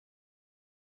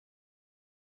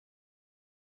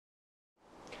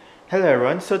Hello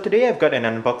everyone, so today I've got an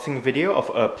unboxing video of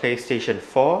a PlayStation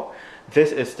 4.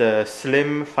 This is the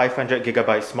slim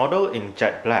 500GB model in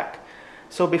jet black.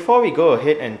 So before we go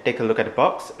ahead and take a look at the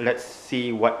box, let's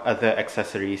see what other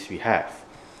accessories we have.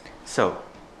 So,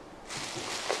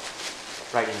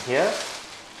 right in here,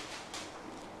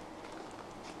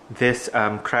 this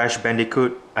Crash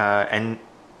Bandicoot and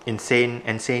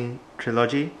Insane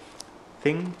Trilogy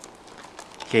thing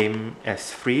came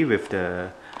as free with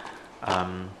the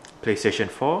PlayStation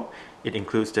 4. It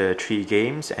includes the 3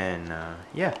 games and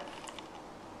yeah.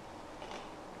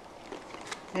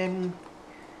 And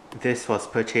this was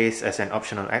purchased as an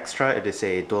optional extra. It is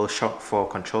a DualShock 4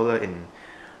 controller in,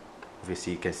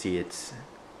 obviously you can see it's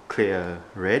clear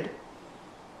red.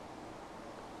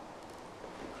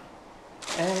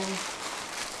 And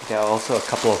there are also a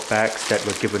couple of bags that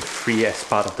were given free as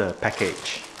part of the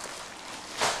package.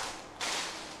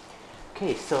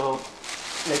 Okay, so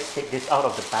let's take this out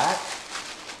of the bag.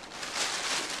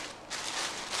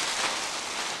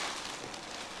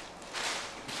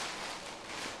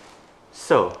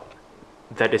 So,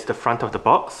 that is the front of the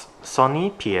box.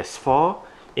 Sony PS4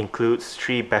 includes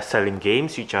 3 best-selling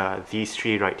games, which are these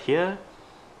 3 right here.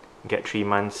 Get 3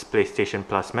 months PlayStation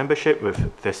Plus membership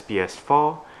with this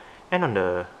PS4. And on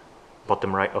the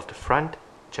bottom right of the front,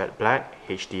 jet black,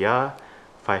 HDR,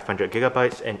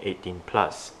 500GB and 18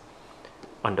 plus.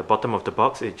 On the bottom of the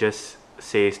box, it just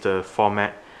says the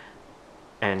format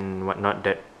and whatnot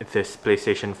that this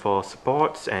PlayStation 4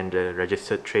 supports and the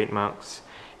registered trademarks,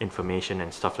 information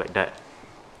and stuff like that.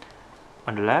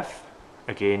 On the left,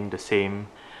 again the same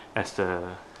as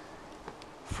the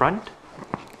front.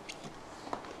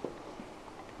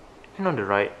 And on the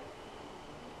right,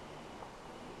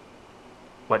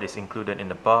 what is included in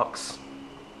the box,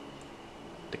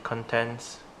 the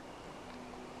contents,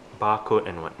 barcode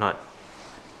and whatnot.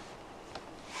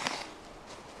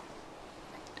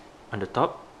 On the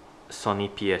top, Sony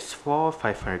PS4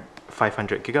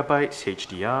 500GB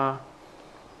HDR,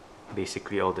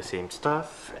 basically all the same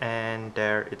stuff, and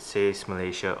there it says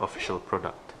Malaysia official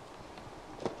product.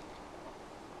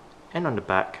 And on the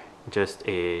back, just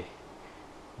a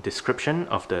description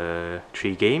of the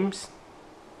 3 games,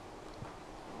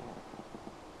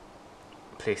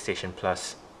 PlayStation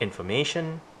Plus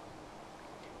information,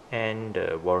 and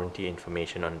warranty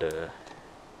information on the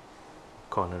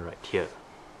corner right here.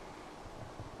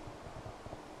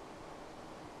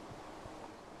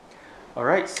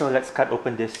 Alright, so let's cut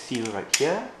open this seal right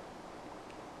here.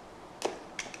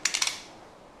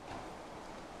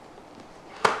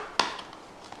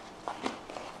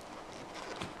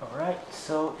 Alright,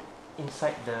 so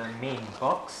inside the main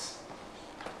box,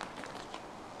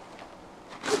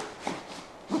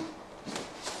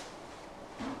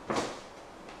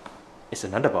 is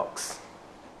another box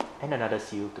and another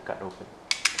seal to cut open.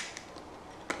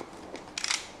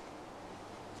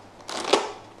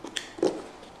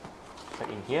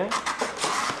 In here,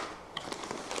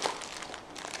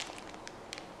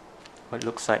 what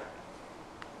looks like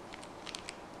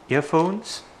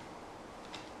earphones,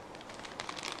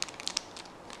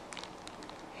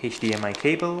 HDMI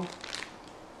cable,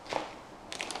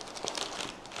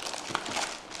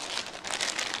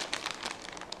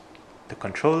 the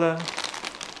controller,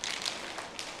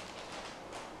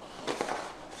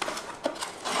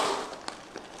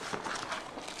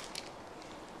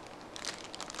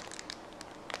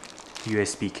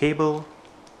 USB cable,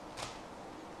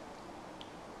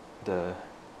 the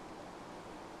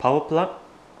power plug,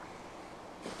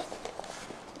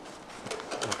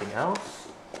 nothing else.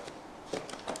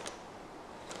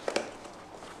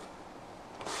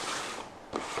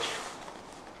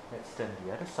 Let's turn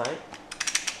the other side.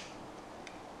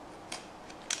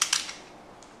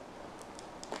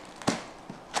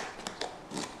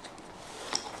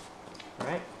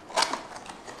 Alright,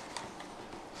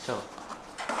 so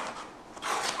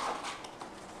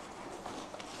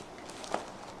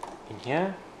in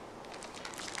here,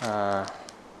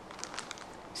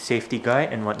 safety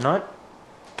guide and whatnot,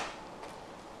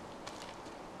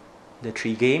 the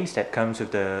 3 games that comes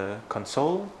with the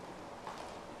console,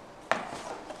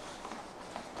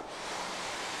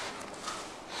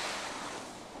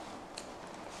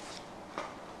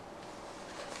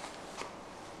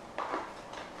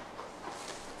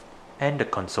 and the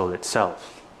console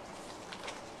itself.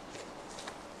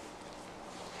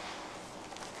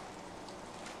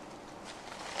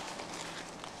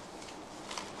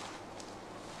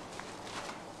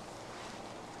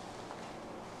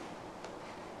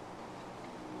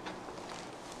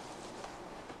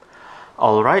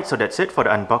 Alright, so that's it for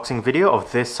the unboxing video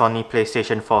of this Sony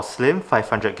PlayStation 4 Slim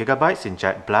 500GB in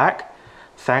jet black.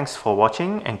 Thanks for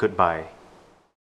watching and goodbye.